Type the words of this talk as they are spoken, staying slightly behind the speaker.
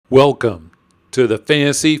Welcome to the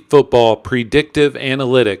Fantasy Football Predictive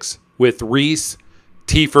Analytics with Rhys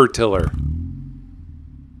Tiller.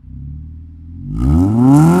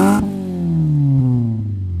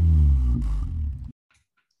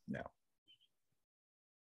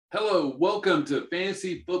 Hello, welcome to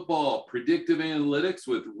Fantasy Football Predictive Analytics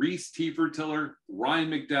with Rhys Tiller, Ryan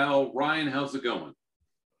McDowell. Ryan, how's it going?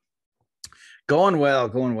 Going well.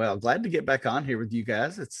 Glad to get back on here with you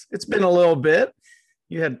guys. It's been a little bit.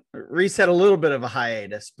 Rhys had a little bit of a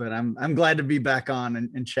hiatus, but I'm glad to be back on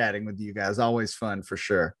and chatting with you guys. Always fun for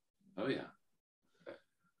sure. Oh yeah.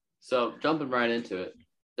 So jumping right into it,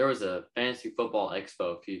 there was a fantasy football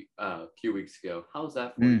expo a few weeks ago. How was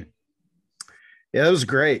that for you? Yeah, it was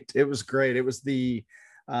great. It was the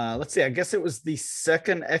I guess it was the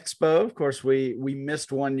second expo. Of course, we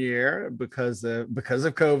missed 1 year because of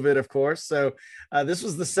COVID, of course. So this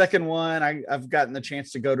was the second one. I've gotten the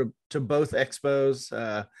chance to go to both expos.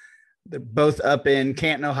 They're both up in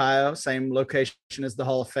Canton, Ohio, same location as the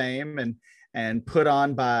Hall of Fame, and put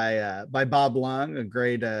on by Bob Lung, a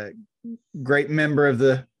great member of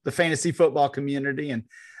the fantasy football community. And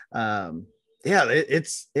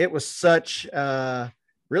it was such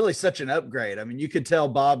really such an upgrade. I mean, you could tell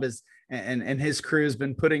Bob and his crew has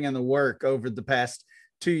been putting in the work over the past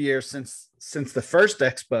 2 years since the first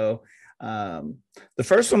expo. The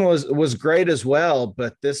first one was great as well,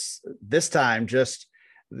 but this time just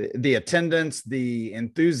the attendance, the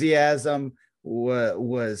enthusiasm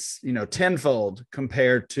was tenfold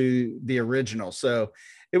compared to the original. So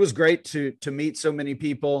it was great to meet so many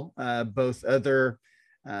people, both other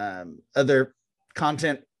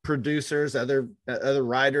content producers, other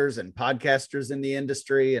writers and podcasters in the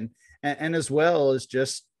industry, and as well as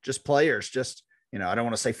just players, I don't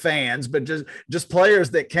want to say fans, but just players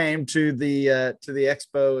that came to the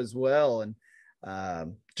expo as well. And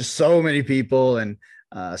just so many people and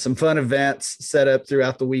some fun events set up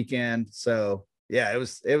throughout the weekend. So yeah,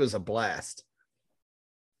 it was a blast.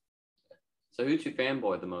 So who'd you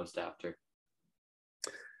fanboy the most after?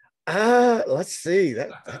 Let's see.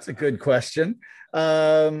 That's a good question.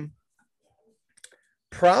 Probably,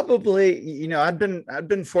 I've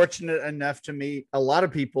been fortunate enough to meet a lot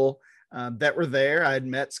of people that were there. I had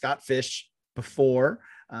met Scott Fish before,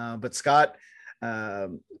 but Scott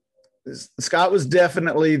was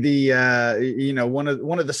definitely the one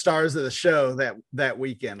of the stars of the show that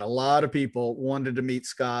weekend. A lot of people wanted to meet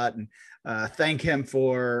Scott and thank him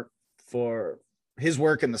for his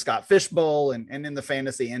work in the Scott Fish Bowl and in the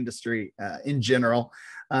fantasy industry in general.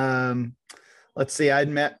 Let's see. I'd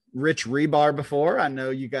met Rich Rebar before. I know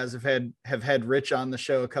you guys have had Rich on the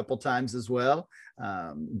show a couple times as well.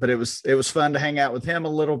 But it was fun to hang out with him a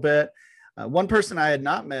little bit. One person I had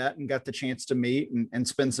not met and got the chance to meet and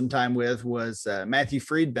spend some time with was Matthew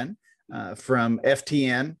Friedman from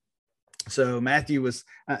FTN. So Matthew was,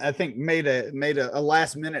 I think, made a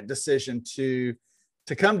last minute decision to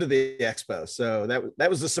come to the expo. So that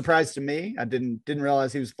was a surprise to me. I didn't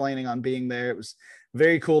realize he was planning on being there. It was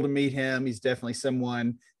very cool to meet him. He's definitely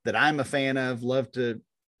someone that I'm a fan of. Love to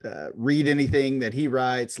read anything that he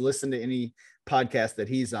writes, listen to any podcast that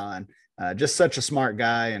he's on. Just such a smart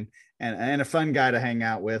guy and a fun guy to hang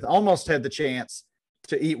out with. Almost had the chance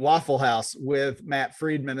to eat Waffle House with Matt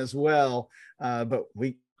Friedman as well, but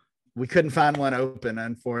we couldn't find one open,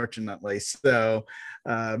 unfortunately. So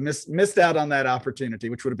missed out on that opportunity,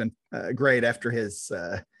 which would have been great after his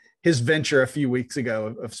venture a few weeks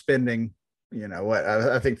ago of spending,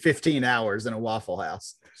 I think 15 hours in a Waffle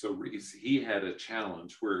House. So Rhys, he had a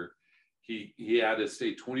challenge where he had to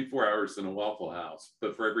stay 24 hours in a Waffle House,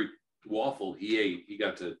 but for every waffle he ate, he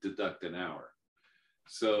got to deduct an hour.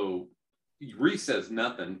 So Rhys says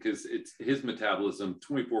nothing because it's his metabolism.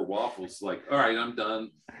 24 waffles, like, all right, I'm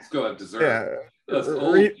done. Let's go have dessert. Yeah.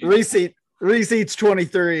 Rhys eats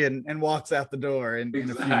 23 and walks out the door in a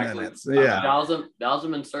few minutes. Yeah, douse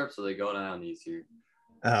them in syrup so they go down easier.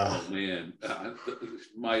 Oh man,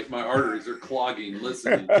 my arteries are clogging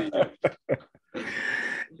listening to you.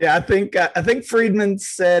 Yeah, I think Friedman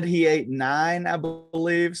said he ate 9, I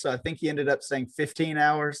believe. So I think he ended up saying 15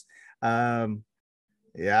 hours. Yeah,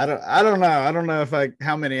 I don't know. I don't know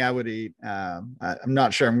how many I would eat. I'm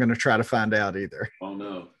not sure. I'm going to try to find out either. Oh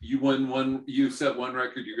no, you won one. You set one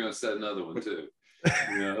record. You're going to set another one too.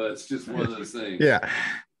 That's just one of those things. Yeah,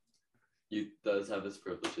 he does have his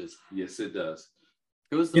privileges. Yes, it does.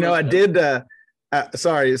 I did.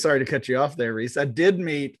 Sorry to cut you off there, Rhys. I did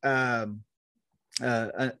meet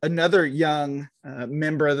another young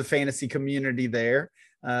member of the fantasy community there.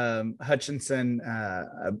 Hutchinson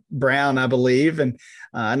Brown, I believe. And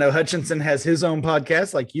I know Hutchinson has his own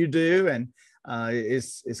podcast like you do. And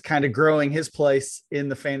is kind of growing his place in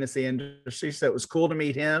the fantasy industry. So it was cool to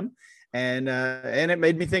meet him, and it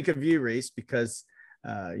made me think of you, Rhys, because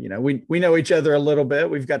we know each other a little bit.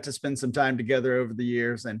 We've got to spend some time together over the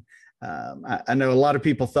years, and I know a lot of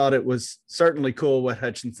people thought it was certainly cool what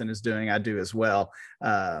Hutchinson is doing. I do as well,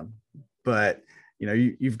 but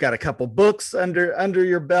you've got a couple books under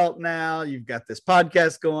your belt now. You've got this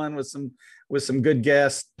podcast going with some good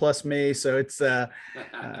guests plus me. So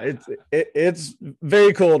it's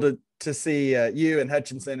very cool to see you and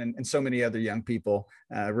Hutchinson and so many other young people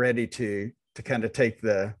ready to kind of take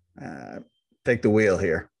the wheel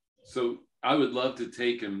here. So I would love to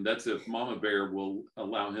take him. That's if Mama Bear will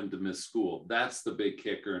allow him to miss school. That's the big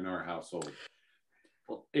kicker in our household.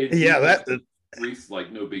 Rhys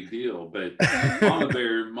like no big deal, but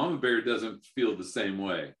Mama Bear doesn't feel the same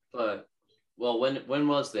way. But when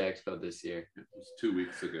was the expo this year? It was 2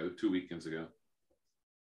 weekends ago.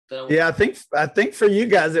 Yeah, I think for you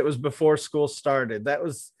guys it was before school started. That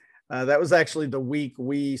was actually the week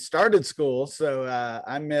we started school, so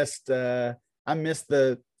I missed the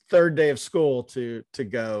third day of school to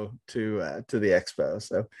go to the expo.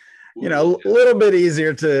 So a little bit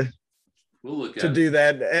easier to do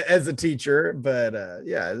that as a teacher, but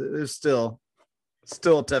it's still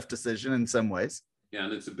a tough decision in some ways. Yeah,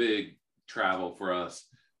 and it's a big travel for us.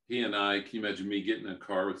 He and I, can you imagine me getting in a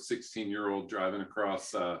car with 16-year-old driving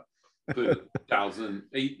across 800,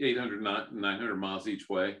 900 miles each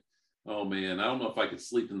way? Oh man, I don't know if I could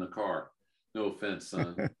sleep in the car. No offense,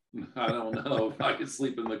 son. I don't know if I could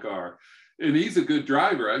sleep in the car. And he's a good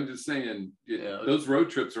driver. I'm just saying, those road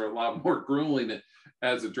trips are a lot more grueling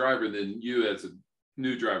as a driver than you as a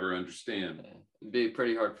new driver understand. It'd be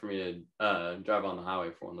pretty hard for me to drive on the highway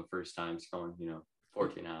for one of the first times going,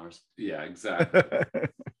 14 hours. Yeah, exactly.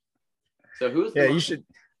 So who's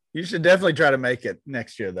you should definitely try to make it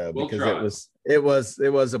next year though, because it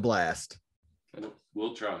was a blast.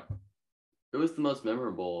 We'll try. Who was the most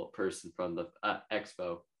memorable person from the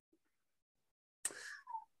expo?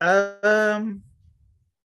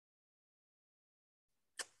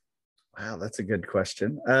 Wow, that's a good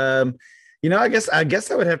question. I guess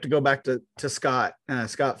I would have to go back to Scott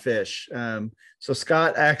Fish. So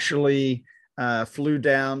Scott actually flew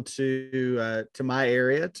down to my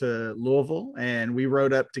area, to Louisville, and we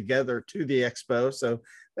rode up together to the expo. So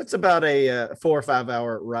that's about a 4 or 5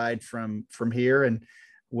 hour ride from here, and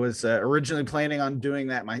was originally planning on doing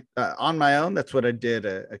that on my own. That's what I did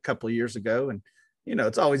a couple of years ago. And,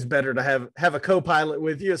 it's always better to have a co-pilot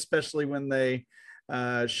with you, especially when they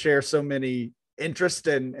share so many interests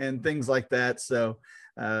and things like that. So,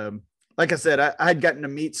 like I said, I had gotten to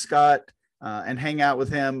meet Scott and hang out with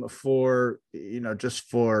him for, just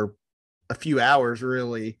for a few hours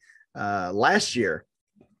really last year,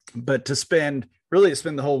 but to spend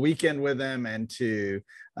the whole weekend with him and to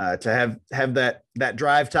have that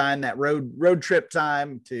drive time, that road trip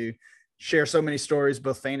time, to share so many stories,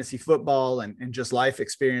 both fantasy football and just life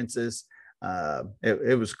experiences. That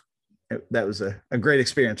was a great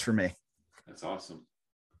experience for me. That's awesome.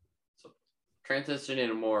 So transitioning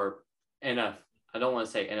to more I don't want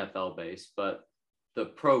to say NFL based, but the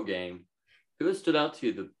pro game, who has stood out to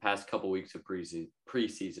you the past couple weeks of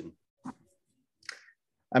preseason?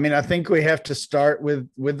 I mean, I think we have to start with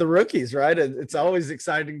the rookies, right? It's always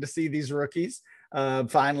exciting to see these rookies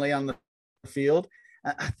finally on the field.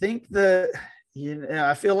 I think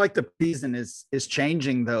I feel like the season is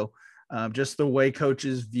changing though, just the way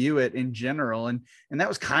coaches view it in general. And that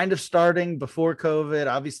was kind of starting before COVID.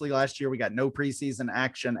 Obviously last year we got no preseason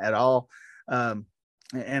action at all. And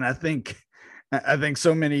I think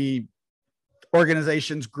so many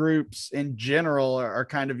organizations, groups in general are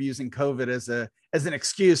kind of using COVID as an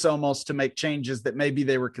excuse almost to make changes that maybe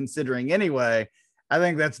they were considering anyway. I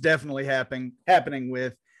think that's definitely happening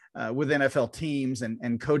with NFL teams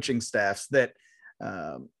and coaching staffs, that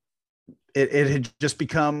it had just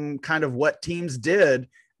become kind of what teams did,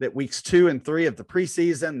 that weeks 2 and 3 of the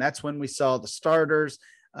preseason, that's when we saw the starters.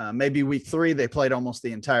 Maybe week 3, they played almost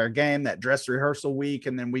the entire game, that dress rehearsal week.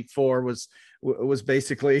 And then week 4 was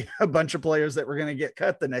basically a bunch of players that were going to get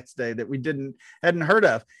cut the next day that we hadn't heard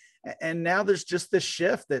of. And now there's just this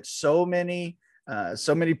shift that so many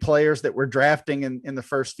players that we're drafting in the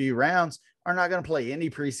first few rounds are not going to play any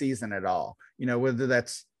preseason at all, whether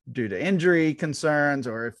that's due to injury concerns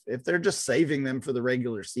or if they're just saving them for the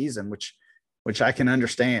regular season, which I can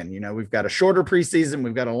understand. We've got a shorter preseason,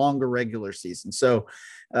 we've got a longer regular season. So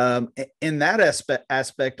in that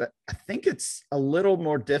aspect, I think it's a little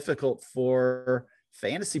more difficult for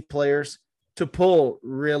fantasy players to pull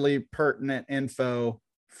really pertinent info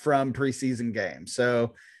from preseason games.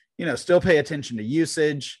 So, still pay attention to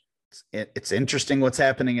usage, it's interesting what's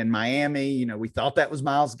happening in Miami. You know, we thought that was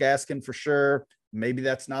Myles Gaskin for sure. Maybe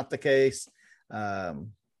that's not the case.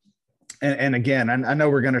 And again, I know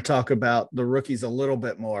we're going to talk about the rookies a little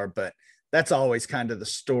bit more, but that's always kind of the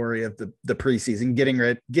story of the preseason,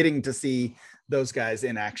 getting to see those guys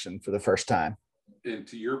in action for the first time. And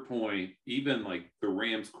to your point, even like the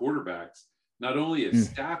Rams quarterbacks, not only is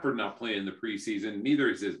Stafford not playing the preseason, neither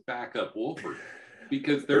is his backup Wolford,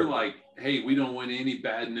 because they're like, hey, we don't want any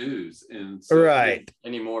bad news. And so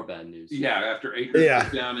any more bad news. Yeah, after Akers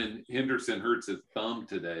goes down and Henderson hurts his thumb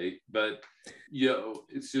today. But,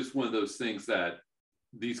 it's just one of those things that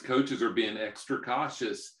these coaches are being extra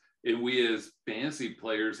cautious. And we as fantasy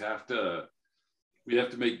players have to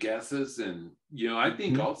make guesses. And, I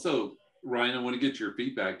think also, Ryan, I want to get your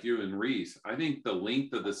feedback, you and Rhys. I think the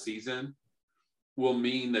length of the season will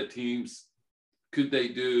mean that teams, could they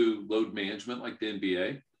do load management like the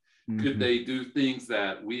NBA? Could they do things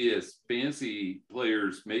that we as fantasy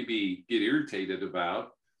players maybe get irritated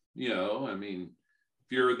about? I mean,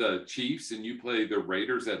 if you're the Chiefs and you play the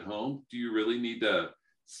Raiders at home, do you really need to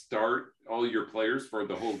start all your players for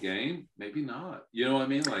the whole game? Maybe not. You know what I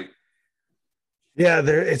mean? Like, yeah,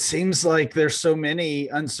 it seems like there's so many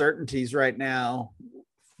uncertainties right now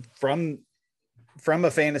from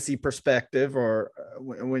a fantasy perspective, or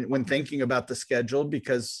when thinking about the schedule,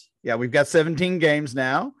 because we've got 17 games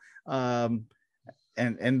now. And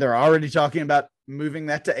they're already talking about moving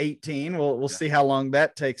that to 18. We'll see how long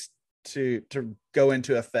that takes to go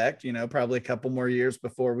into effect, probably a couple more years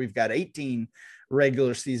before we've got 18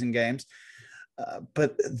 regular season games.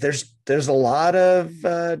 But there's a lot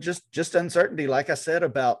of just uncertainty, like I said,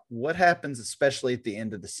 about what happens, especially at the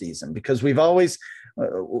end of the season, because we've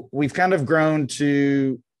kind of grown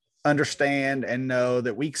to understand and know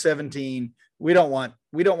that week 17, we don't want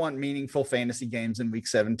meaningful fantasy games in week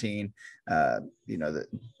 17.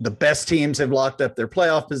 The best teams have locked up their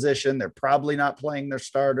playoff position. They're probably not playing their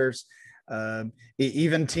starters.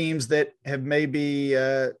 Even teams that have maybe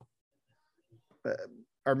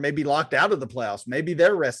are maybe locked out of the playoffs. Maybe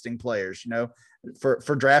they're resting players,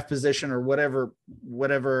 for draft position or whatever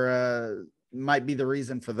might be the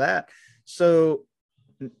reason for that. So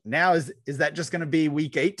now is that just going to be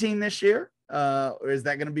week 18 this year? Or is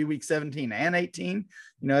that going to be week 17 and 18?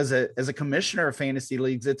 As a commissioner of fantasy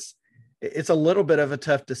leagues, it's a little bit of a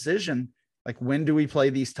tough decision. Like, when do we play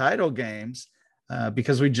these title games?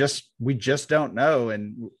 Because we just don't know.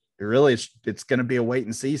 And really it's going to be a wait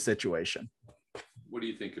and see situation. What are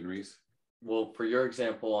you thinking, Rhys? Well, for your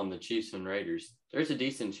example on the Chiefs and Raiders, there's a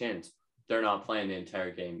decent chance they're not playing the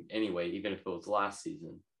entire game anyway, even if it was last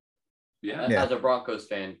season. Yeah. As a Broncos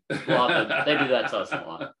fan, they do that to us a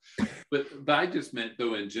lot. But I just meant,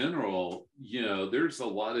 though, in general, there's a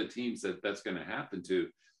lot of teams that's going to happen to.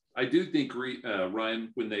 I do think,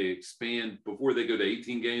 Ryan, when they expand, before they go to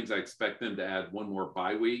 18 games, I expect them to add one more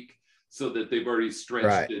bye week so that they've already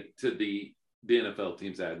stretched it to the NFL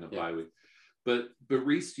teams adding a bye week. But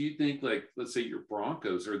Rhys, do you think, like, let's say your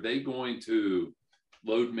Broncos, are they going to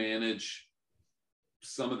load manage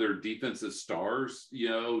some of their defensive stars,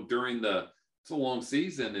 during it's a long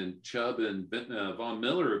season, and Chubb and Von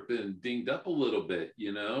Miller have been dinged up a little bit,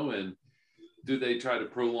 and do they try to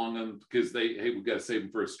prolong them because we've got to save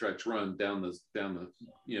them for a stretch run down the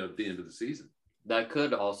at the end of the season? That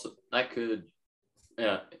could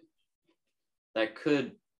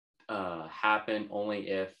happen only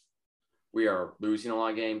if we are losing a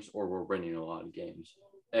lot of games or we're winning a lot of games.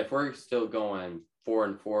 If we're still going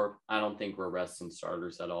 4-4, I don't think we're resting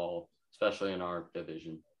starters at all, especially in our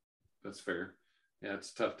division. That's fair. Yeah,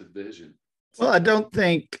 it's a tough division. Well, I don't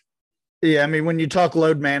think I mean, when you talk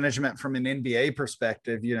load management from an NBA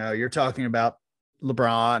perspective, you're talking about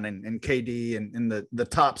LeBron and KD and the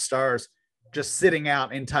top stars just sitting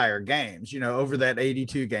out entire games, over that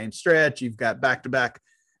 82 game stretch. You've got back-to-back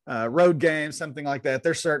road games, something like that.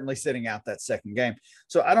 They're certainly sitting out that second game.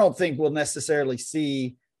 So I don't think we'll necessarily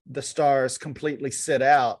see the stars completely sit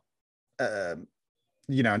out,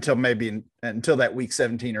 until that week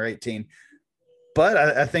 17 or 18. But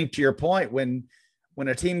I think, to your point, when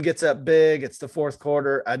a team gets up big, it's the fourth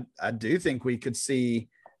quarter. I do think we could see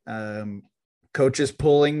coaches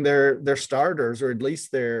pulling their starters, or at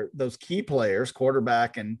least those key players,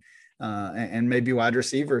 quarterback and maybe wide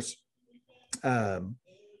receivers,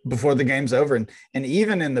 before the game's over. And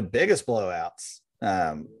even in the biggest blowouts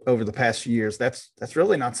over the past few years, that's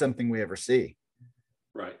really not something we ever see.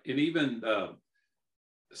 Right. And even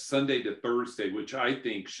Sunday to Thursday, which I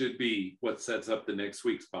think should be what sets up the next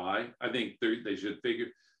week's bye. I think they should figure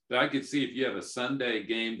that. I could see if you have a Sunday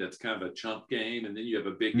game that's kind of a chump game, and then you have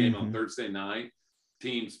a big game on Thursday night,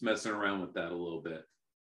 teams messing around with that a little bit.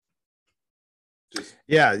 Just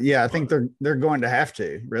yeah. I think they're going to have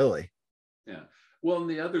to, really. Yeah. Well, and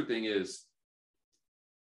the other thing is,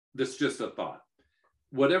 this is just a thought.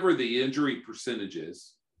 Whatever the injury percentage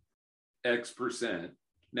is, X percent.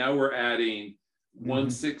 Now we're adding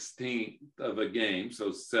 1/16 of a game, so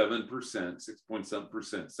 7%, 6.7%,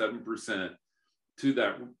 7% to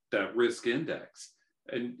that risk index.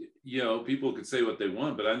 And people can say what they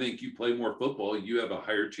want, but I think you play more football, you have a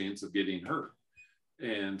higher chance of getting hurt.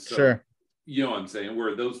 And so, sure. What I'm saying,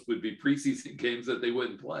 where those would be preseason games that they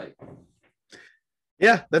wouldn't play.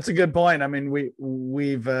 Yeah, that's a good point. I mean,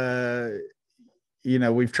 we've tried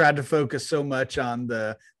to focus so much on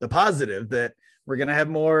the positive that we're going to have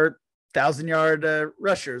more 1,000-yard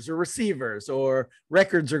rushers or receivers, or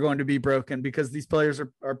records are going to be broken because these players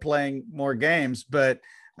are playing more games. But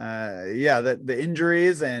the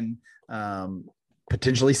injuries and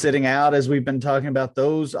potentially sitting out, as we've been talking about,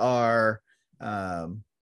 those are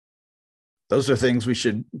things we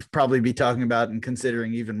should probably be talking about and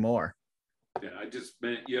considering even more. Yeah, I just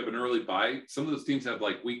meant you have an early bye. Some of those teams have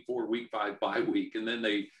like week 4, week 5 bye week, and then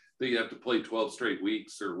they have to play 12 straight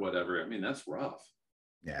weeks or whatever. I mean, that's rough.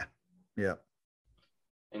 Yeah.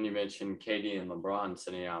 And you mentioned KD and LeBron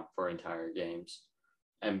sitting out for entire games,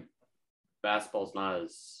 and basketball's not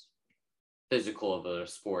as physical of a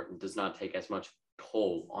sport and does not take as much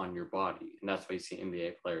toll on your body, and that's why you see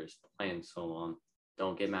NBA players playing so long.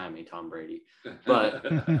 Don't get mad at me, Tom Brady, but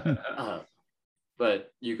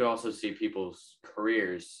but you could also see people's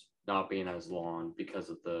careers not being as long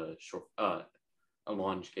because of the short,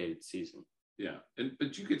 elongated season. Yeah,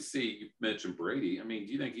 but you could see, you mentioned Brady. I mean,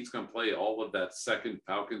 do you think he's going to play all of that second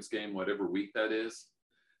Falcons game, whatever week that is?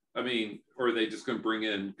 I mean, or are they just going to bring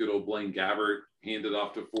in good old Blaine Gabbert, hand it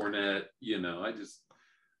off to Fournette? I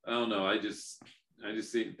don't know. I just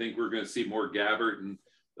think we're going to see more Gabbert, and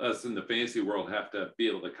us in the fantasy world have to be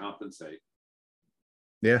able to compensate.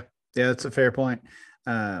 Yeah, that's a fair point.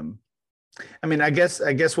 I mean, I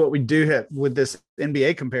guess what we do have with this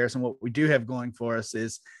NBA comparison, what we do have going for us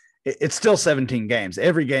is it's still 17 games.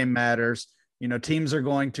 Every game matters. Teams are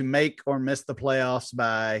going to make or miss the playoffs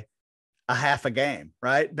by a half a game,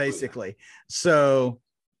 right? Basically. So,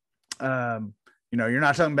 you're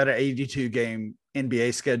not talking about an 82 game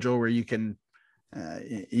NBA schedule where you can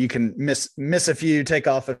miss a few, take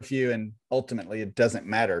off a few, and ultimately it doesn't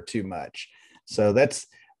matter too much. So that's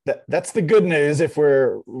the good news if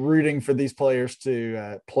we're rooting for these players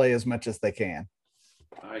to play as much as they can.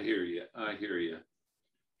 I hear you.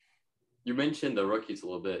 You mentioned the rookies a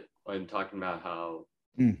little bit when talking about how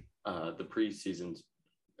the preseason's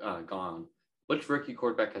gone. Which rookie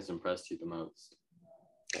quarterback has impressed you the most?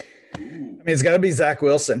 I mean, it's got to be Zach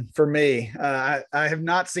Wilson for me. I have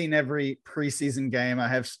not seen every preseason game. I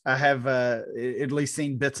have at least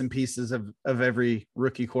seen bits and pieces of every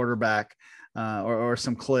rookie quarterback or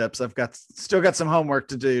some clips. I've still got some homework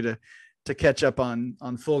to do to catch up on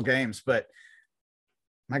full games, but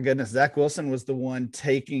my goodness, Zach Wilson was the one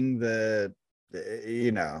taking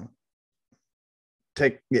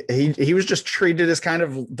he was just treated as kind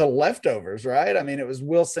of the leftovers, right? I mean, it was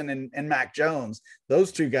Wilson and Mac Jones.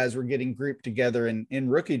 Those two guys were getting grouped together in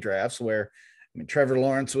rookie drafts where, I mean, Trevor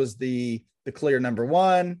Lawrence was the clear number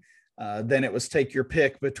one. Then it was take your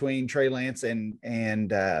pick between Trey Lance and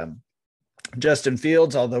Justin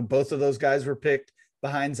Fields, although both of those guys were picked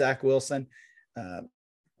behind Zach Wilson.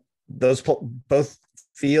 Both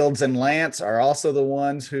Fields and Lance are also the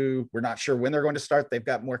ones who we're not sure when they're going to start. They've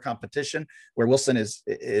got more competition, where Wilson is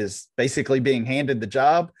basically being handed the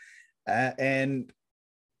job. And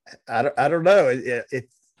I don't know.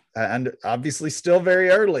 It's obviously still very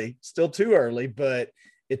early, still too early, but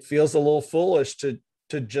it feels a little foolish to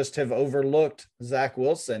just have overlooked Zach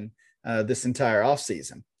Wilson this entire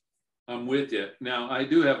offseason. I'm with you. Now, I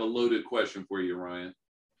do have a loaded question for you, Ryan.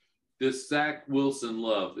 This Zach Wilson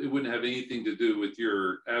love, it wouldn't have anything to do with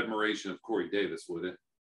your admiration of Corey Davis, would it?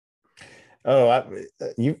 Oh,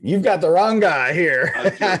 you've got the wrong guy here.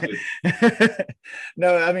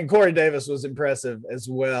 No, I mean, Corey Davis was impressive as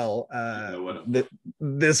well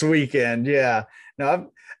this weekend. Yeah.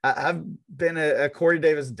 No, I've been a Corey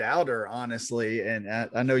Davis doubter, honestly, and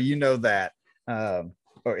I know you know that.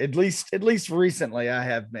 Or at least recently I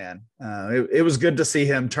have been. It was good to see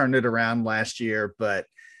him turn it around last year, but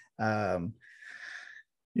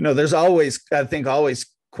there's always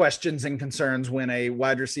questions and concerns when a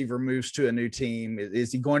wide receiver moves to a new team.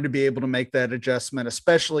 Is he going to be able to make that adjustment,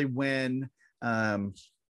 especially when,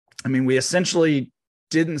 we essentially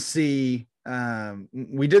didn't see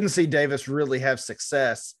Davis really have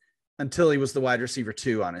success until he was the wide receiver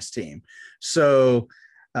 2 on his team. So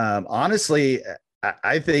honestly,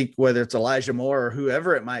 I think whether it's Elijah Moore or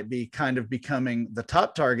whoever it might be, kind of becoming the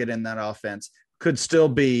top target in that offense could still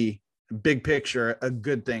be big picture a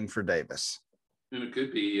good thing for Davis. And it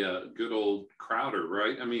could be a good old Crowder,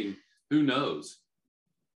 right? I mean, who knows?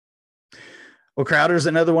 Well, Crowder's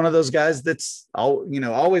another one of those guys that's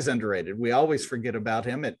always underrated. We always forget about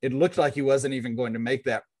him. It looked like he wasn't even going to make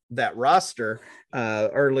that roster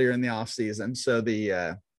earlier in the offseason. So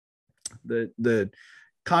the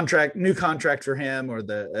new contract for him, or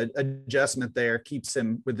the adjustment there, keeps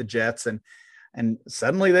him with the Jets, and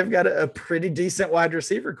suddenly they've got a pretty decent wide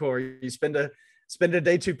receiver core. You spend a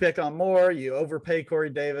day 2 pick on Moore, you overpay Corey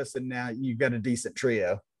Davis, and now you've got a decent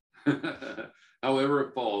trio. However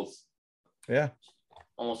it falls. Yeah.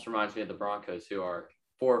 Almost reminds me of the Broncos, who are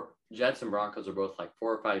Jets and Broncos are both like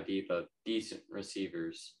 4 or 5 deep of decent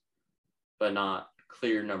receivers, but not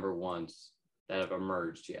clear number ones that have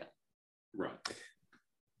emerged yet. Right.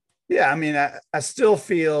 Yeah, I mean, I still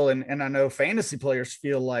feel, and I know fantasy players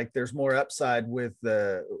feel like there's more upside with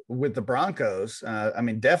the Broncos. I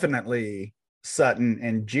mean, definitely Sutton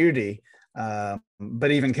and Judy,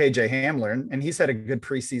 but even KJ Hamler, and he's had a good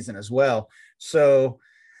preseason as well. So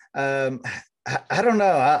I don't know.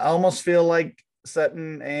 I almost feel like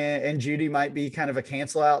Sutton and Judy might be kind of a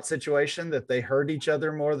cancel out situation, that they hurt each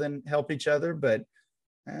other more than help each other. But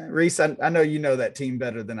Rhys, I know you know that team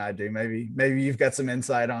better than I do. Maybe you've got some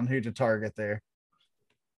insight on who to target there.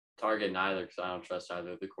 Target neither, because I don't trust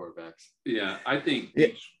either of the quarterbacks. Yeah, I think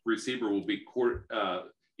each receiver will be quarterback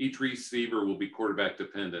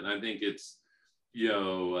dependent. I think it's,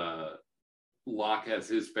 Locke has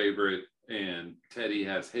his favorite and Teddy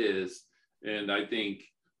has his, and I think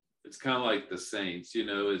it's kind of like the Saints.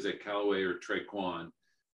 Is it Callaway or Traquan?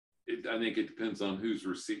 I think it depends on who's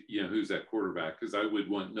that quarterback, because I would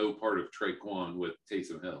want no part of Traquan with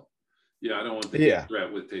Taysom Hill. Yeah, I don't want the deep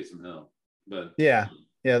threat with Taysom Hill. But yeah,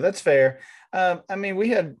 that's fair. I mean, we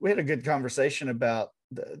had a good conversation about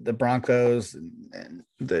the Broncos and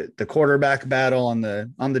the quarterback battle on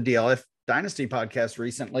the DLF Dynasty podcast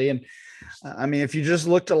recently, and I mean, if you just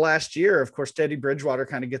look to last year, of course, Teddy Bridgewater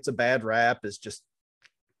kind of gets a bad rap as just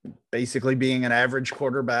basically being an average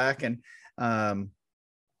quarterback, and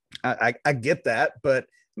I get that, but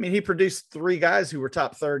I mean, he produced 3 guys who were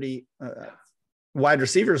top 30 wide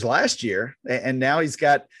receivers last year, and now he's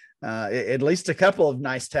got at least a couple of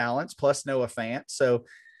nice talents, plus Noah Fant. So,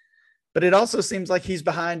 but it also seems like he's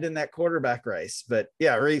behind in that quarterback race. But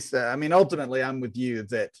yeah, Rhys, I mean, ultimately, I'm with you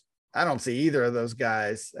that I don't see either of those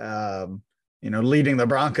guys, leading the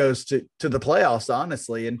Broncos to the playoffs,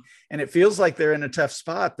 honestly. And it feels like they're in a tough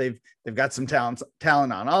spot. They've got some talent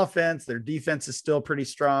on offense. Their defense is still pretty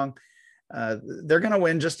strong. They're going to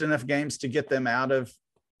win just enough games to get them out of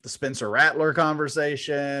the Spencer Rattler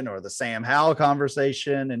conversation or the Sam Howell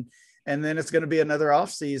conversation. And then it's going to be another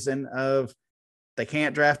offseason of they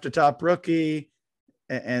can't draft a top rookie.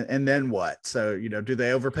 And then what? So, do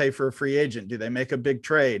they overpay for a free agent? Do they make a big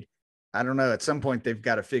trade? I don't know. At some point, they've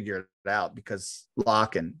got to figure it out, because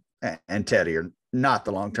Locke and Teddy are not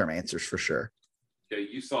the long-term answers for sure. Yeah,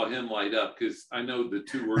 you saw him light up, because I know the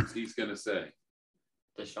 2 words he's going to say.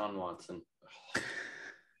 Deshaun Watson.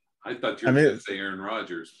 I thought you were going to say Aaron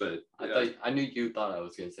Rodgers, but I knew you thought I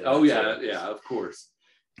was going to say that. Oh, yeah, of course.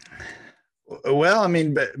 Well, I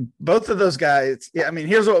mean, but both of those guys, yeah, I mean,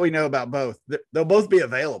 here's what we know about both. They'll both be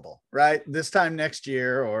available, right? This time next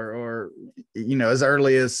year or as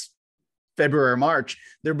early as February or March,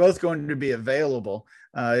 they're both going to be available.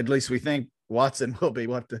 At least we think Watson will be.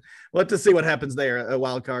 We'll have to see what happens there, a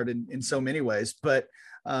wild card in so many ways. But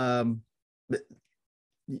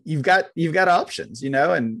you've got options,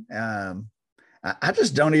 and I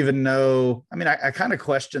just don't even know. I mean, I kind of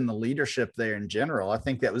question the leadership there in general. I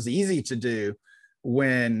think that was easy to do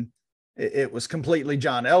when it was completely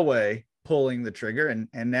John Elway pulling the trigger.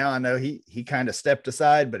 And now I know he kind of stepped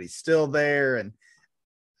aside, but he's still there. And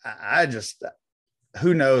I just,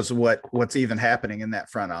 who knows what's even happening in that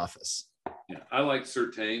front office. Yeah, I like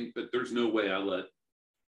Surtain, but there's no way I let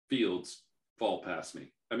Fields fall past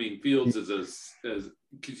me. I mean, Fields is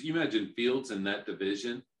could you imagine Fields in that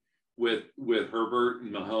division with Herbert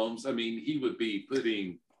and Mahomes? I mean, he would be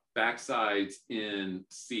putting backsides in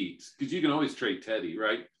seats, because you can always trade Teddy,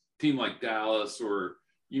 right? Team like Dallas, or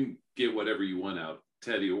you can get whatever you want out,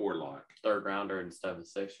 Teddy or Locke. 3rd rounder instead of a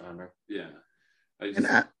 6th rounder. Yeah.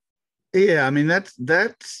 I mean, that's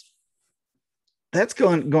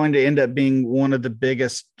going to end up being one of the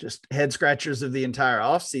biggest just head scratchers of the entire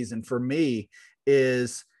offseason for me,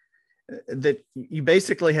 is that you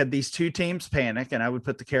basically had these 2 teams panic, and I would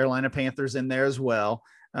put the Carolina Panthers in there as well.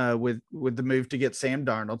 with the move to get Sam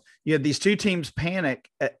Darnold. You had these two teams panic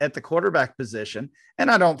at the quarterback position,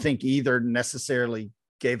 and I don't think either necessarily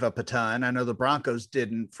gave up a ton. I know the Broncos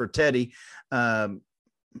didn't for Teddy.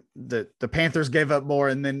 The Panthers gave up more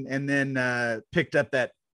and then picked up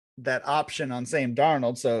that option on Sam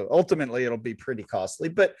Darnold. So ultimately it'll be pretty costly,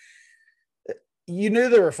 but you knew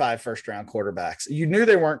there were 5 first-round quarterbacks. You knew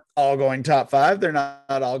they weren't all going top 5. They're not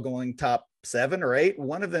all going top 7 or 8.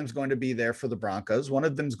 One of them is going to be there for the Broncos. One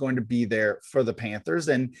of them is going to be there for the Panthers.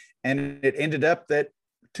 And it ended up that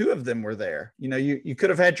 2 of them were there. You could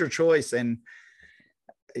have had your choice. And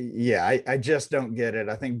yeah, I just don't get it.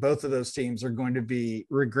 I think both of those teams are going to be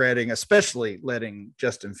regretting, especially letting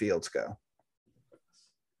Justin Fields go.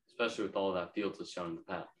 Especially with all that Fields has shown in the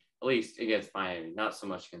past, at least against Miami, not so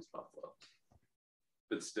much against Buffalo.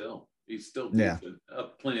 But still, he's still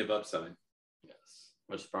plenty of upside. Yes,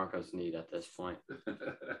 which the Broncos need at this point.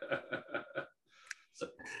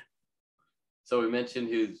 So we mentioned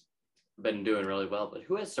who's been doing really well, but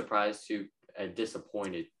who has surprised you and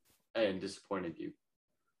disappointed you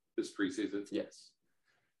this preseason? Yes.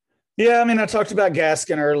 Yeah, I mean, I talked about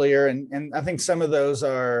Gaskin earlier, and I think some of those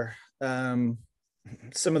are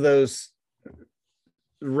some of those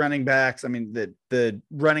running backs. I mean, the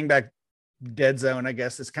running back dead zone, I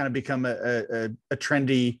guess, has kind of become a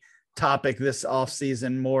trendy topic this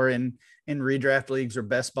offseason, more in redraft leagues or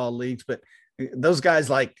best ball leagues. But those guys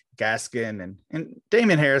like Gaskin and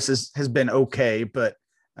Damian Harris has been okay, but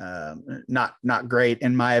not great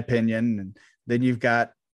in my opinion. And then you've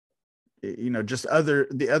got, just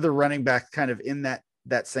the other running back kind of in that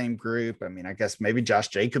same group. I mean, I guess maybe Josh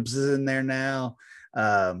Jacobs is in there now.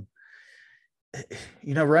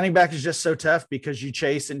 Running back is just so tough because you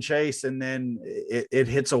chase and then it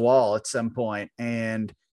hits a wall at some point.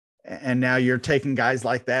 And now you're taking guys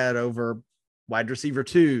like that over wide receiver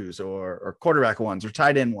 2s or quarterback 1s or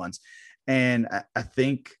tight end 1s. And I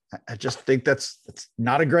just think that's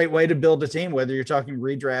not a great way to build a team, whether you're talking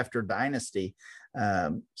redraft or dynasty.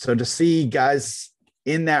 So to see guys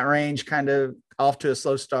in that range kind of off to a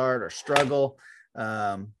slow start or struggle,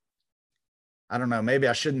 I don't know. Maybe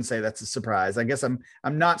I shouldn't say that's a surprise. I guess I'm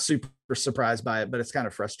not super surprised by it, but it's kind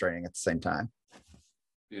of frustrating at the same time.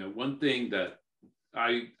 One thing that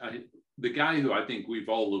the guy who I think we've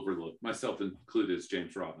all overlooked, myself included, is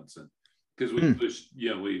James Robinson, because we pushed,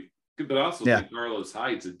 but I also think Carlos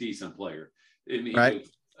Hyde's a decent player, and he was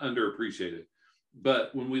underappreciated.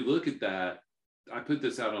 But when we look at that, I put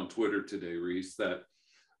this out on Twitter today, Rhys, that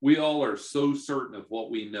we all are so certain of what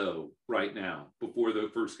we know right now before the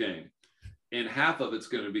first game. And half of it's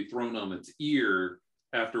going to be thrown on its ear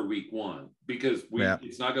after week 1 because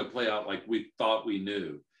it's not going to play out like we thought we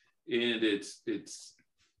knew. And it's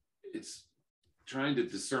trying to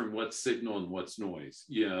discern what's signal and what's noise,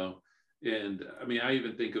 And I mean, I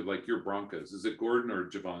even think of like your Broncos. Is it Gordon or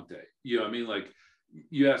Javonte? I mean, like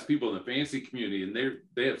you ask people in the fantasy community and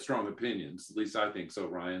they have strong opinions. At least I think so,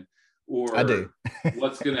 Ryan. Or I do.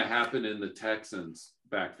 What's going to happen in the Texans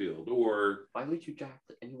backfield, or why would you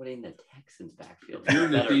draft anybody in the Texans backfield? If you're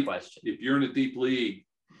in a deep league,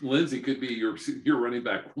 Lindsey could be your running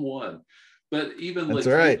back 1. But even that's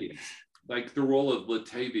Latavius, right. Like the role of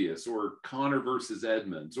Latavius or Connor versus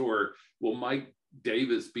Edmonds, or will Mike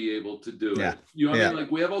Davis be able to do it? I mean?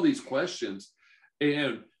 Like we have all these questions,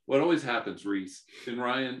 and what always happens, Rhys and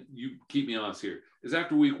Ryan, you keep me honest here, is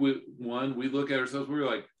after week 1, we look at ourselves, we're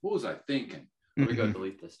like, what was I thinking? Let me go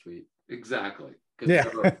delete this tweet. Exactly.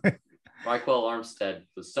 Raquel Armstead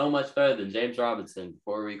was so much better than James Robinson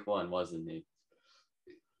before week 1, wasn't he?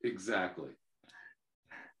 Exactly.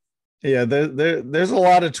 Yeah, there's a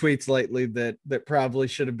lot of tweets lately that probably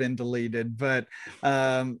should have been deleted, but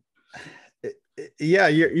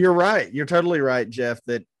you're right. You're totally right, Jeff,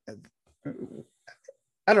 that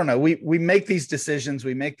I don't know. We make these decisions,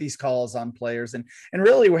 we make these calls on players, and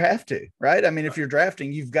really we have to, right? I mean, if you're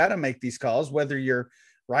drafting, you've got to make these calls, whether you're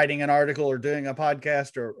writing an article or doing a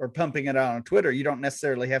podcast or pumping it out on Twitter. You don't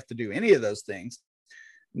necessarily have to do any of those things,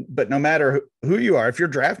 but no matter who you are, if you're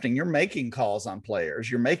drafting, you're making calls on players,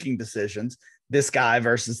 you're making decisions, this guy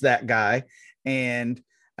versus that guy. And,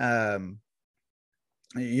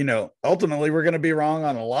 ultimately we're going to be wrong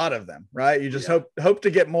on a lot of them, right? You just hope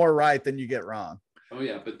to get more right than you get wrong. Oh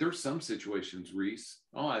yeah. But there's some situations, Rhys,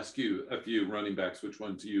 I'll ask you a few running backs, which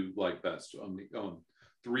ones you like best on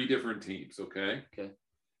 3 different teams. Okay.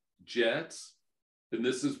 Jets, and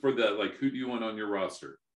this is for who do you want on your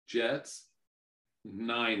roster? Jets,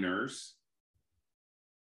 Niners.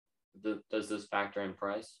 Does this factor in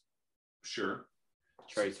price? Sure.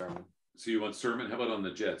 Trey Sermon. So you want Sermon? How about on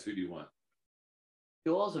the Jets? Who do you want?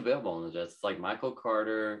 who else available on the Jets? It's like Michael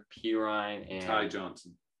Carter, P. Ryan, and Ty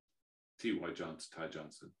Johnson. T.Y. Johnson, Ty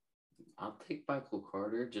Johnson. I'll take Michael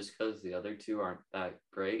Carter just because the other two aren't that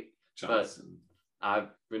great. Johnson. But I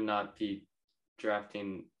would not be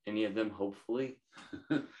drafting any of them, hopefully.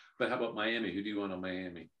 But how about Miami? Who do you want on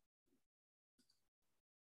Miami?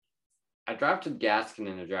 I drafted Gaskin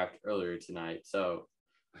in a draft earlier tonight, so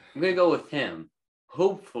I'm going to go with him.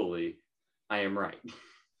 Hopefully, I am right.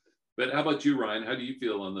 But how about you, Ryan? How do you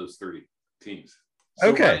feel on those 30 teams? So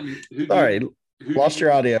okay. Ryan, sorry. Lost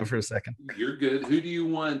your audio for a second. You're good. Who do you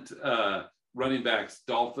want running backs?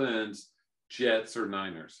 Dolphins, Jets, or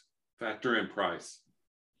Niners? Factor in price.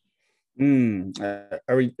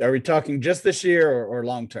 Are we talking just this year or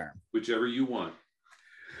long term? Whichever you want.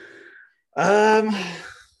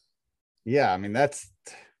 Yeah, I mean that's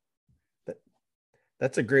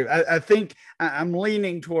a great. I think I'm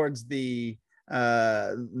leaning towards the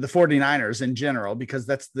 49ers in general, because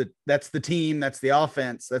that's the team, that's the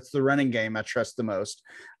offense, that's the running game I trust the most.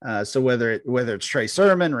 So whether it's Trey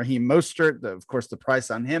Sermon, Raheem Mostert, of course the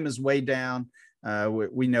price on him is way down.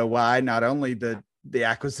 We know why. Not only the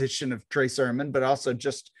acquisition of Trey Sermon, but also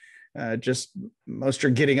just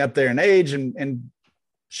Mostert getting up there in age and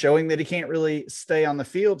showing that he can't really stay on the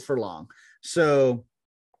field for long. So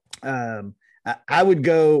I would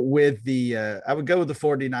go with the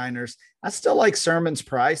 49ers. I still like Sermon's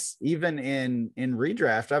price, even in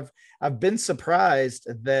redraft. I've been surprised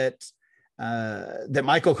that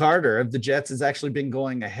Michael Carter of the Jets has actually been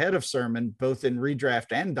going ahead of Sermon both in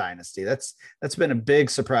redraft and dynasty. That's been a big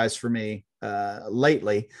surprise for me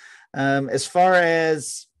lately. As far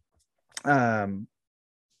as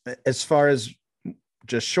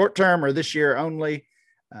just short term or this year only,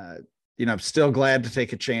 I'm still glad to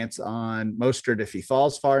take a chance on Mostert if he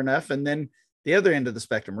falls far enough. And then the other end of the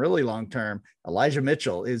spectrum, really long term, Elijah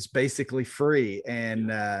Mitchell is basically free,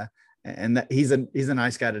 and that he's a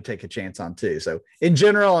nice guy to take a chance on too. So in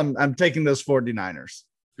general, I'm taking those 49ers.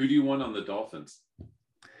 Who do you want on the Dolphins?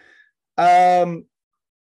 None.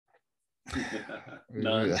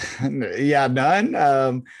 Yeah,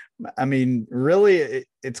 none. I mean, really,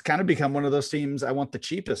 it's kind of become one of those teams I want the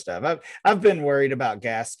cheapest of. I've been worried about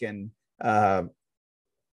Gaskin all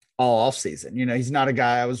off season. He's not a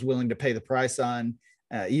guy I was willing to pay the price on,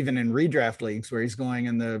 even in redraft leagues where he's going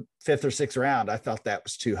in the 5th or 6th round. I thought that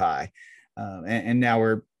was too high. And now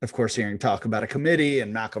we're, of course, hearing talk about a committee,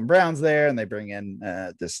 and Malcolm Brown's there, and they bring in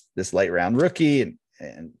this late round rookie,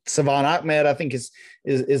 and Savon Ahmed, I think is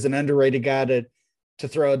an underrated guy to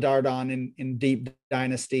throw a dart on in deep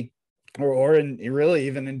dynasty or in really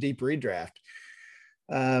even in deep redraft.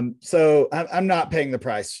 So I'm not paying the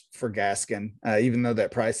price for Gaskin, even though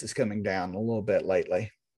that price is coming down a little bit lately.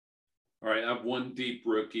 All right. I have one deep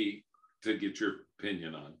rookie to get your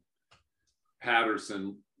opinion on.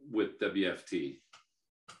 Patterson with WFT.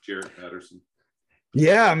 Jaret Patterson.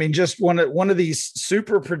 Yeah, I mean, just one of these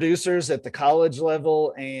super producers at the college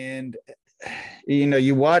level, and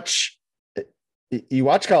you watch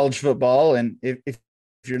college football, and if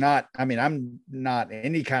you're not, I mean, I'm not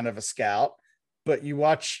any kind of a scout, but you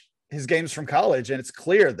watch his games from college, and it's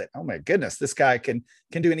clear that, oh my goodness, this guy can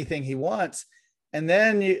do anything he wants. And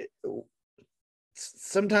then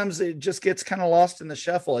sometimes it just gets kind of lost in the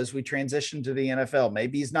shuffle as we transition to the NFL.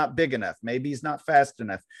 Maybe he's not big enough, maybe he's not fast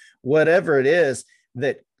enough, whatever it is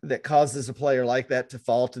that causes a player like that to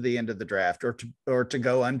fall to the end of the draft or to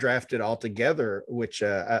go undrafted altogether, which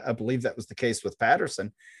I believe that was the case with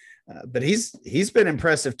Patterson. But he's been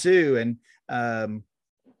impressive too. And I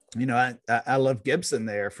love Gibson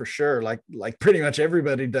there for sure. Like pretty much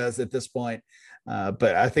everybody does at this point.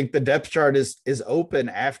 But I think the depth chart is open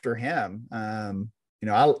after him.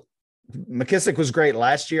 McKissick was great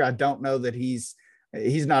last year. I don't know that he's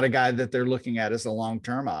not a guy that they're looking at as a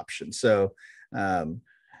long-term option. So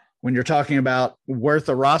when you're talking about worth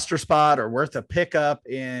a roster spot or worth a pickup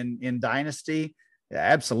in dynasty, yeah,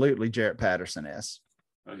 absolutely Jaret Patterson is.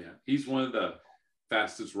 Oh yeah, he's one of the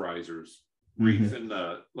fastest risers. Mm-hmm. In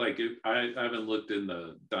the I haven't looked in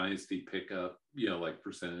the dynasty pickup,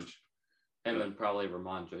 percentage. And then probably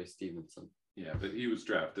Ramondre Stevenson. Yeah, but he was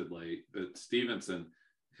drafted late. But Stevenson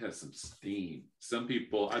has some steam. Some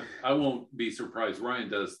people, I won't be surprised. Ryan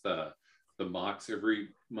does the mocks every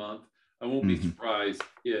month. I won't be surprised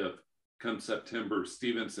if come September,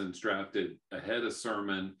 Stevenson's drafted ahead of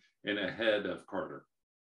Sermon and ahead of Carter.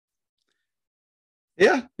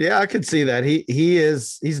 Yeah, I could see that.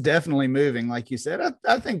 He's definitely moving, like you said.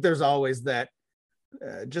 I think there's always that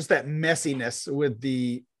just that messiness with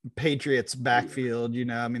the Patriots backfield.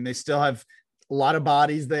 I mean, they still have a lot of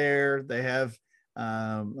bodies there. They have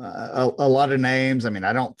A lot of names. I mean,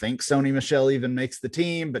 I don't think Sony Michel even makes the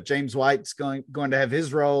team, but James White's going to have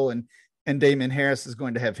his role, and Damon Harris is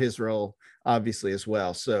going to have his role, obviously, as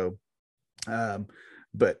well. So,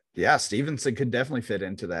 but yeah, Stevenson could definitely fit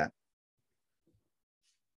into that.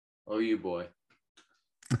 Oh, you boy.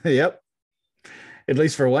 Yep. At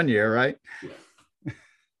least for 1 year, right? Yeah.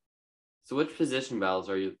 So which position battles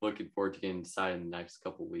are you looking forward to getting decided in the next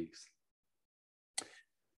couple of weeks?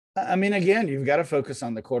 I mean, again, you've got to focus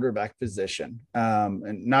on the quarterback position,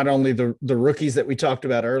 and not only the rookies that we talked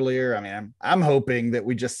about earlier. I mean, I'm hoping that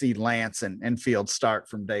we just see Lance and Fields start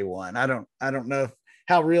from day one. I don't know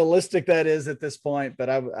how realistic that is at this point, but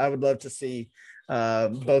I would love to see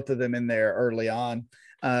both of them in there early on.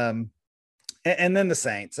 And then the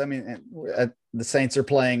Saints. I mean, the Saints are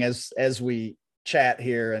playing as we chat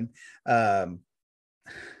here, and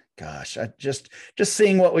gosh, I just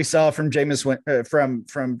seeing what we saw from from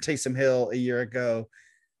Taysom Hill a year ago.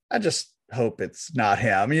 I just hope it's not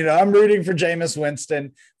him. You know, I'm rooting for Jameis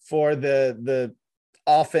Winston for the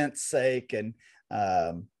offense sake, and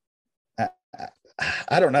I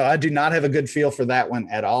don't know. I do not have a good feel for that one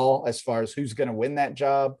at all as far as who's going to win that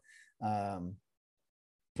job.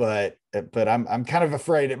 But I'm kind of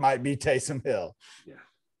afraid it might be Taysom Hill. Yeah.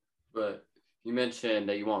 But you mentioned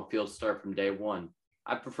that you want Fields to start from day one.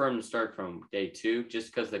 I prefer him to start from day two,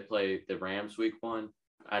 just because they play the Rams week 1.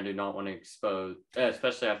 I do not want to expose,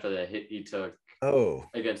 especially after the hit he took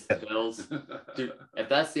against the Bills. Dude, if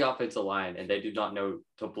that's the offensive line and they do not know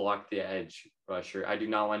to block the edge rusher, I do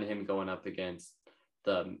not want him going up against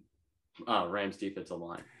the Rams defensive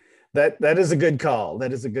line. That is a good call.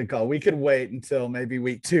 That is a good call. We could wait until maybe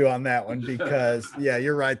week 2 on that one, because yeah,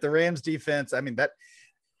 you're right. The Rams defense, I mean,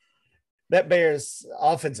 that Bears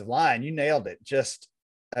offensive line, you nailed it. Just,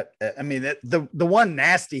 I mean, the one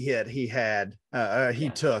nasty hit he had, he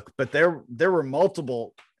took, but there were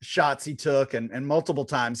multiple shots he took, and multiple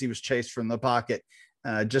times he was chased from the pocket,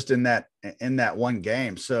 just in that one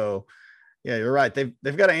game. So yeah, you're right.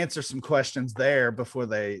 They've got to answer some questions there before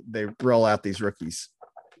they roll out these rookies.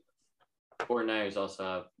 49ers also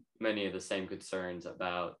have many of the same concerns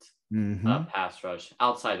about pass rush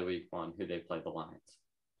outside of week 1, who they play the Lions.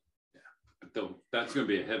 Yeah, that's going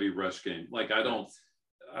to be a heavy rush game. Like,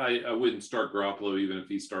 I wouldn't start Garoppolo even if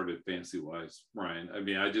he started fantasy wise, Ryan. I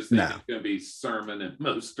mean, I just think it's going to be Sermon and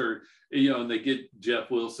Mostert, and they get Jeff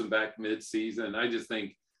Wilson back mid-season. I just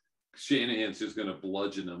think Shanahan's just going to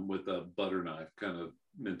bludgeon them with a butter knife kind of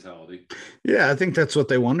mentality. Yeah, I think that's what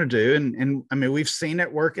they want to do. And I mean, we've seen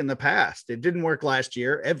it work in the past. It didn't work last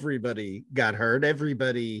year. Everybody got hurt.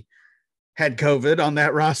 Everybody had COVID on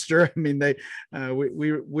that roster. I mean,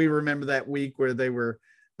 we remember that week where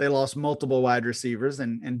they lost multiple wide receivers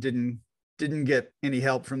and didn't get any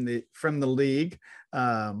help from the league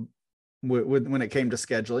when it came to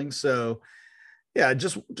scheduling. So yeah,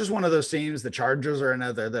 just one of those teams. The Chargers are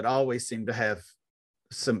another that always seem to have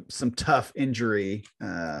some tough injury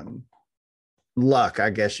luck, I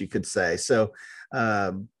guess you could say. So,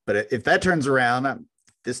 but if that turns around,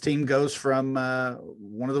 this team goes from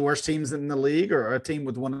one of the worst teams in the league, or a team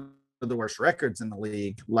with one of the worst records in the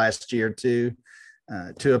league last year, to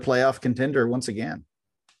a playoff contender once again.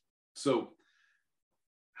 So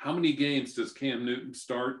how many games does Cam Newton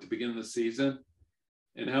start to begin the season?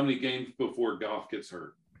 And how many games before Goff gets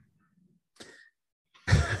hurt?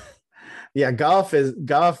 Yeah, Goff.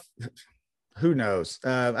 Who knows?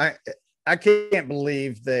 I can't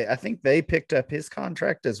believe I think they picked up his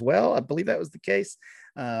contract as well. I believe that was the case.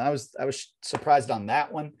 I was surprised on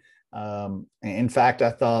that one. In fact,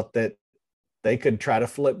 I thought that they could try to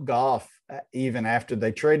flip Goff even after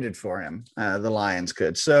they traded for him. The Lions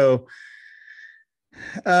could. So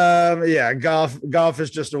yeah, Goff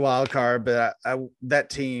is just a wild card, but that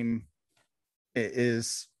team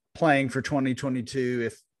is playing for 2022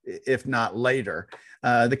 if not later.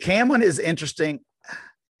 The Cam one is interesting.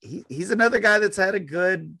 He's another guy that's had a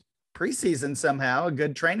good preseason somehow, a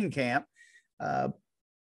good training camp.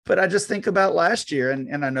 But I just think about last year,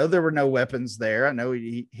 and I know there were no weapons there. I know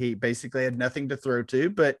he basically had nothing to throw to,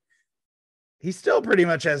 but he still pretty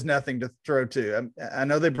much has nothing to throw to. I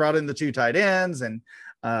know they brought in the 2 tight ends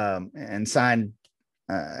and signed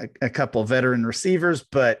a couple veteran receivers,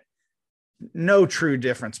 but no true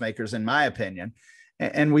difference makers, in my opinion.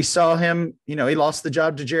 And we saw him, he lost the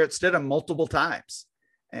job to Jarrett Stidham multiple times.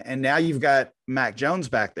 And now you've got Mac Jones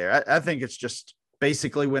back there. I think it's just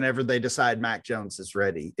basically whenever they decide Mac Jones is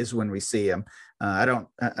ready is when we see him. I'm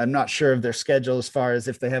not sure of their schedule as far as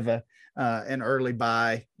if they have an early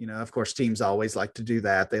bye. Of course, teams always like to do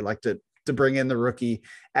that. They like to bring in the rookie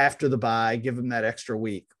after the bye, give them that extra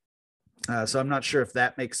week. So I'm not sure if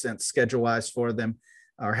that makes sense schedule-wise for them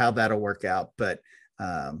or how that'll work out. But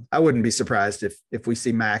I wouldn't be surprised if we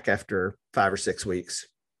see Mac after 5 or 6 weeks.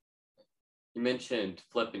 You mentioned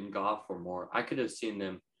flipping Goff for more. I could have seen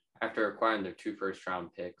them after acquiring their 2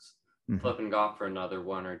 first-round picks, flipping Goff for another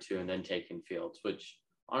 1 or 2, and then taking Fields, which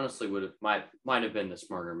honestly might have been the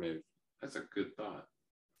smarter move. That's a good thought.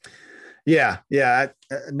 Yeah.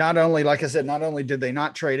 Not only, like I said, not only did they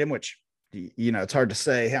not trade him, which, it's hard to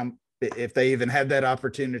say if they even had that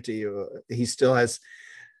opportunity. He still has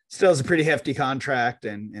a pretty hefty contract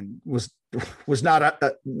and was not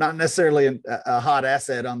necessarily a hot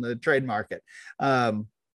asset on the trade market. But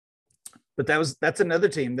that's another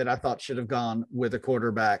team that I thought should have gone with a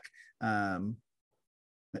quarterback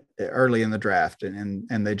early in the draft, and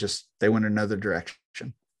they went another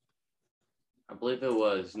direction. I believe it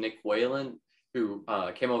was Nick Whalen who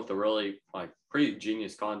came up with a really pretty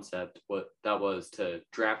genius concept. What that was to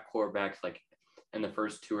draft quarterbacks in the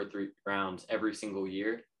first 2 or 3 rounds every single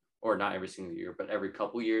year, or not every single year, but every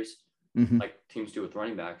couple years, like teams do with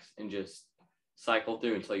running backs, and just cycle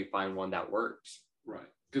through until you find one that works. Right,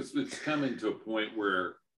 because it's coming to a point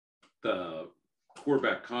where the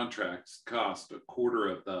quarterback contracts cost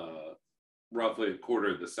roughly a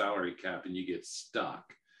quarter of the salary cap, and you get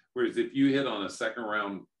stuck. Whereas if you hit on a 2nd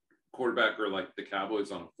round quarterback, or like the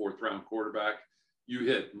Cowboys on a 4th round quarterback, you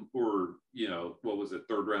hit, or, what was it,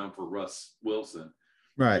 3rd round for Russ Wilson.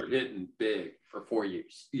 Right. You're hitting big for 4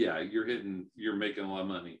 years. Yeah, you're making a lot of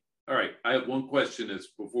money. All right. I have one question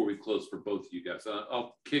before we close for both of you guys.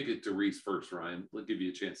 I'll kick it to Rhys first, Ryan. I'll give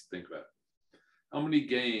you a chance to think about it. How many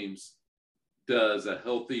games does a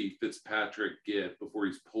healthy Fitzpatrick get before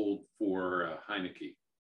he's pulled for Heineke?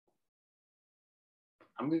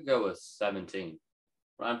 I'm going to go with 17.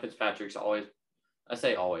 Ryan Fitzpatrick's always,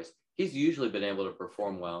 he's usually been able to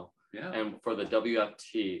perform well. Yeah. And for the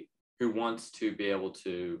WFT, who wants to be able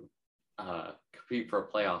to compete for a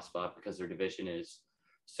playoff spot because their division is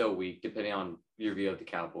so weak, depending on your view of the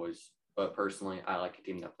Cowboys. But personally, I like a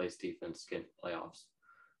team that plays defense to get playoffs.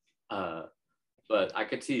 But I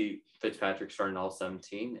could see Fitzpatrick starting all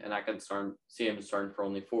 17, and I could see him starting for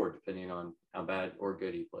only 4, depending on how bad or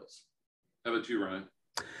good he plays. How about you, Ryan?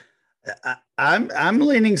 I'm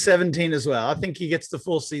leaning 17 as well. I think he gets the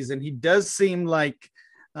full season. He does seem like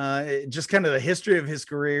just kind of the history of his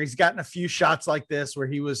career. He's gotten a few shots like this where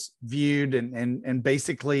he was viewed and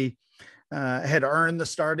basically had earned the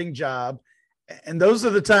starting job. And those are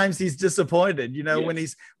the times he's disappointed,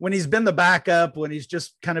 yes. when he's been the backup, when he's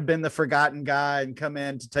just kind of been the forgotten guy and come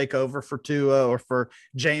in to take over for Tua or for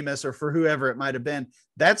Jameis or for whoever it might've been.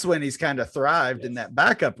 That's when he's kind of thrived in that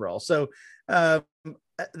backup role. So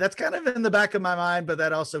that's kind of in the back of my mind, but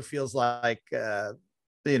that also feels like,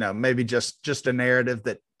 maybe just a narrative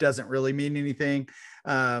that doesn't really mean anything.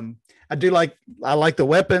 I like the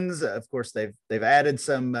weapons. Of course, they've added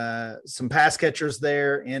some pass catchers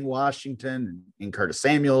there in Washington, and Curtis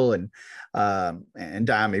Samuel and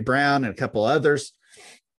Diami Brown and a couple others.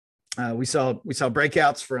 We saw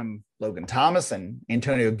breakouts from Logan Thomas and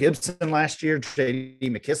Antonio Gibson last year.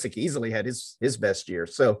 J.D. McKissick easily had his best year.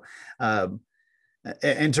 So,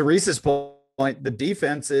 and to Rhys's point, the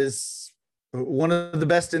defense is one of the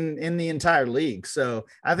best in the entire league. So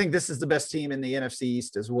I think this is the best team in the NFC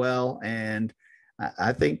East as well. And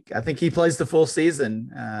I think he plays the full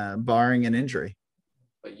season, barring an injury.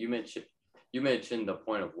 But you mentioned the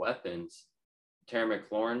point of weapons. Terry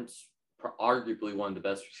McLaurin's arguably one of the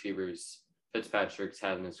best receivers Fitzpatrick's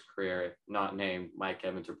had in his career, not named Mike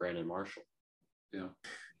Evans or Brandon Marshall.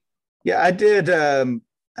 Yeah, I did a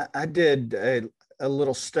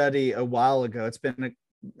little study a while ago. It's been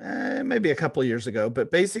maybe a couple of years ago,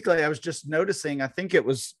 but basically I was just noticing, I think it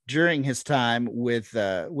was during his time with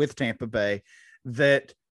Tampa Bay,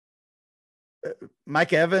 that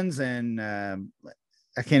Mike Evans and I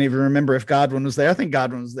can't even remember if Godwin was there. I think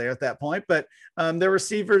Godwin was there at that point, but their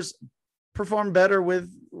receivers performed better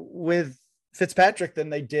with Fitzpatrick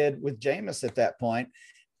than they did with Jameis at that point.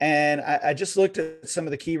 And I just looked at some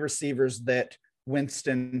of the key receivers that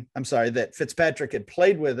Fitzpatrick had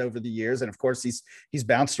played with over the years. And of course he's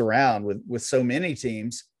bounced around with so many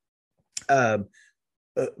teams. But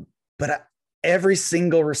every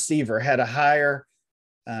single receiver had a higher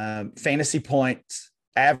fantasy points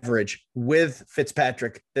average with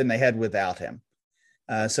Fitzpatrick than they had without him.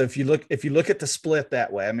 So if you look at the split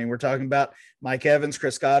that way, I mean, we're talking about Mike Evans,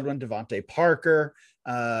 Chris Godwin, Devontae Parker,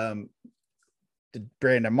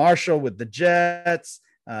 Brandon Marshall with the Jets,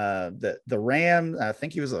 the Rams. I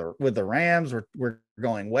think he was with the Rams. We're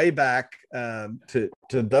going way back to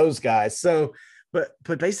those guys. So,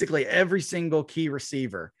 but basically every single key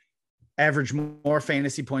receiver averaged more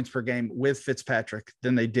fantasy points per game with Fitzpatrick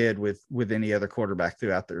than they did with any other quarterback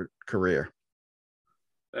throughout their career.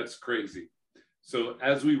 That's crazy. So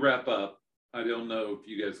as we wrap up, I don't know if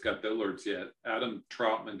you guys got the alerts yet. Adam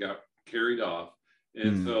Troutman got carried off.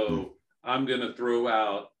 And so I'm going to throw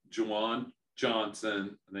out Juwan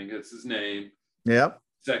Johnson. I think that's his name. Yep.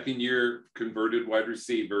 Second year converted wide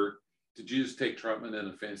receiver. Did you just take Troutman in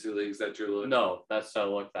a fantasy league? Is that your look? No, that's the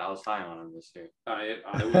look that I was high on him this year. I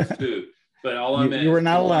was too. But all I meant, you were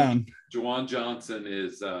not alone. Juwan Johnson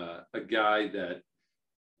is a guy that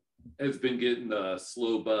has been getting the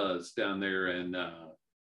slow buzz down there in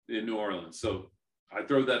New Orleans. So I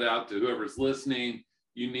throw that out to whoever's listening.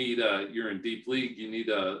 You need you're in deep league. You need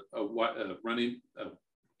a running,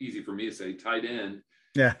 easy for me to say, tight end.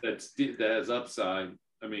 Yeah, that has upside.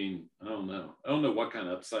 I mean, I don't know what kind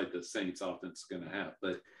of upside the Saints offense is going to have,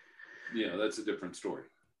 but that's a different story.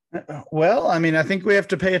 Well, I mean, I think we have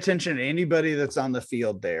to pay attention to anybody that's on the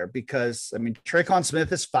field there because, I mean, Traquan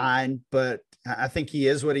Smith is fine, but I think he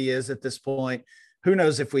is what he is at this point. Who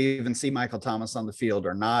knows if we even see Michael Thomas on the field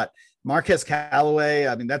or not. Marquez Callaway,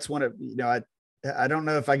 I mean, that's one of, I don't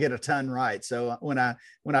know if I get a ton right. So when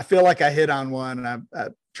I feel like I hit on one, I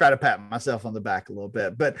try to pat myself on the back a little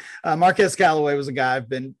bit. But Marquez Callaway was a guy I've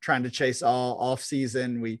been trying to chase all off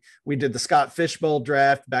season. We did the Scott Fishbowl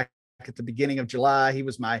draft back at the beginning of July. He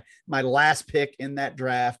was my last pick in that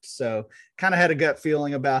draft. So kind of had a gut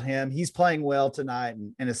feeling about him. He's playing well tonight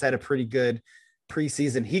and has had a pretty good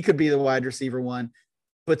preseason. He could be the wide receiver one,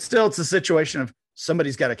 but still it's a situation of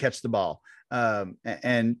somebody's got to catch the ball.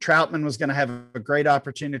 And Troutman was going to have a great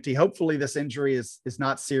opportunity. Hopefully this injury is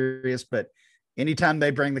not serious, but anytime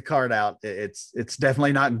they bring the card out, it's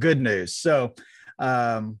definitely not good news. So,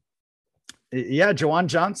 Juwan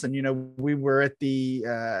Johnson, we were at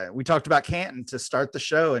we talked about Canton to start the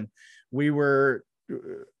show, and we were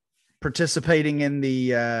participating in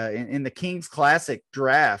the Kings Classic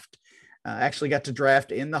draft. Actually got to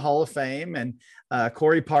draft in the Hall of Fame, and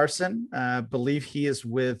Corey Parson, believe he is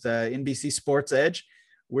with NBC Sports Edge.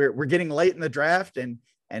 We're getting late in the draft,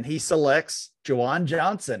 and he selects Juwan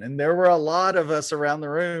Johnson, and there were a lot of us around the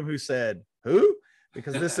room who said, "Who?"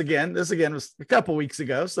 Because this again was a couple weeks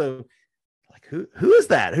ago. So, like, who is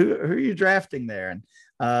that? Who are you drafting there?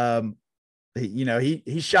 And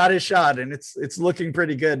he shot his shot, and it's looking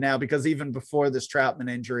pretty good now because even before this Troutman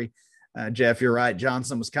injury. Jeff, you're right.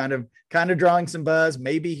 Johnson was kind of drawing some buzz.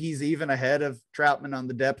 Maybe he's even ahead of Troutman on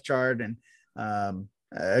the depth chart. And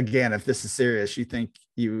again, if this is serious,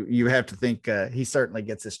 you have to think he certainly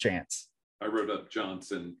gets his chance. I wrote up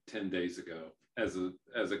Johnson 10 days ago as a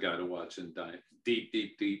guy to watch in deep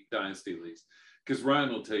dynasty leagues. Because Ryan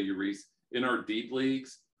will tell you, Rhys, in our deep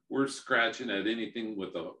leagues, we're scratching at anything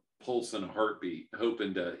with a pulse and a heartbeat,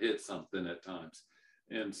 hoping to hit something at times.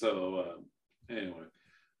 And so anyway.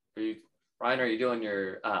 Ryan, are you doing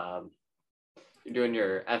your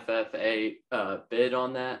FFA bid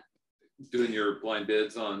on that? Doing your blind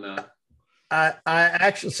bids on I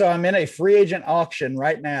actually, so I'm in a free agent auction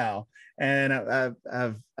right now, and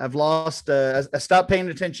I've lost I stopped paying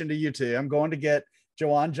attention to you two. I'm going to get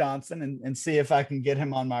Juwan Johnson and see if I can get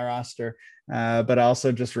him on my roster. But I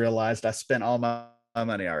also just realized I spent all my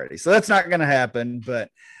money already. So that's not going to happen,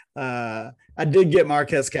 but I did get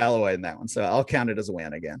Marquez Callaway in that one, so I'll count it as a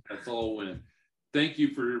win again. That's all a win. Thank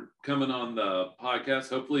you for coming on the podcast.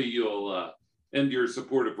 Hopefully you'll and your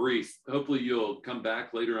support of Rhys. Hopefully you'll come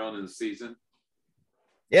back later on in the season.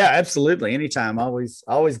 Yeah, absolutely. Anytime. Always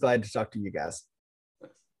glad to talk to you guys.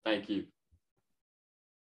 Thank you.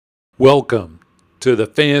 Welcome to the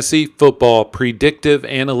Fantasy Football Predictive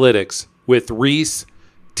Analytics with Rhys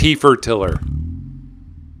Tiefertiller.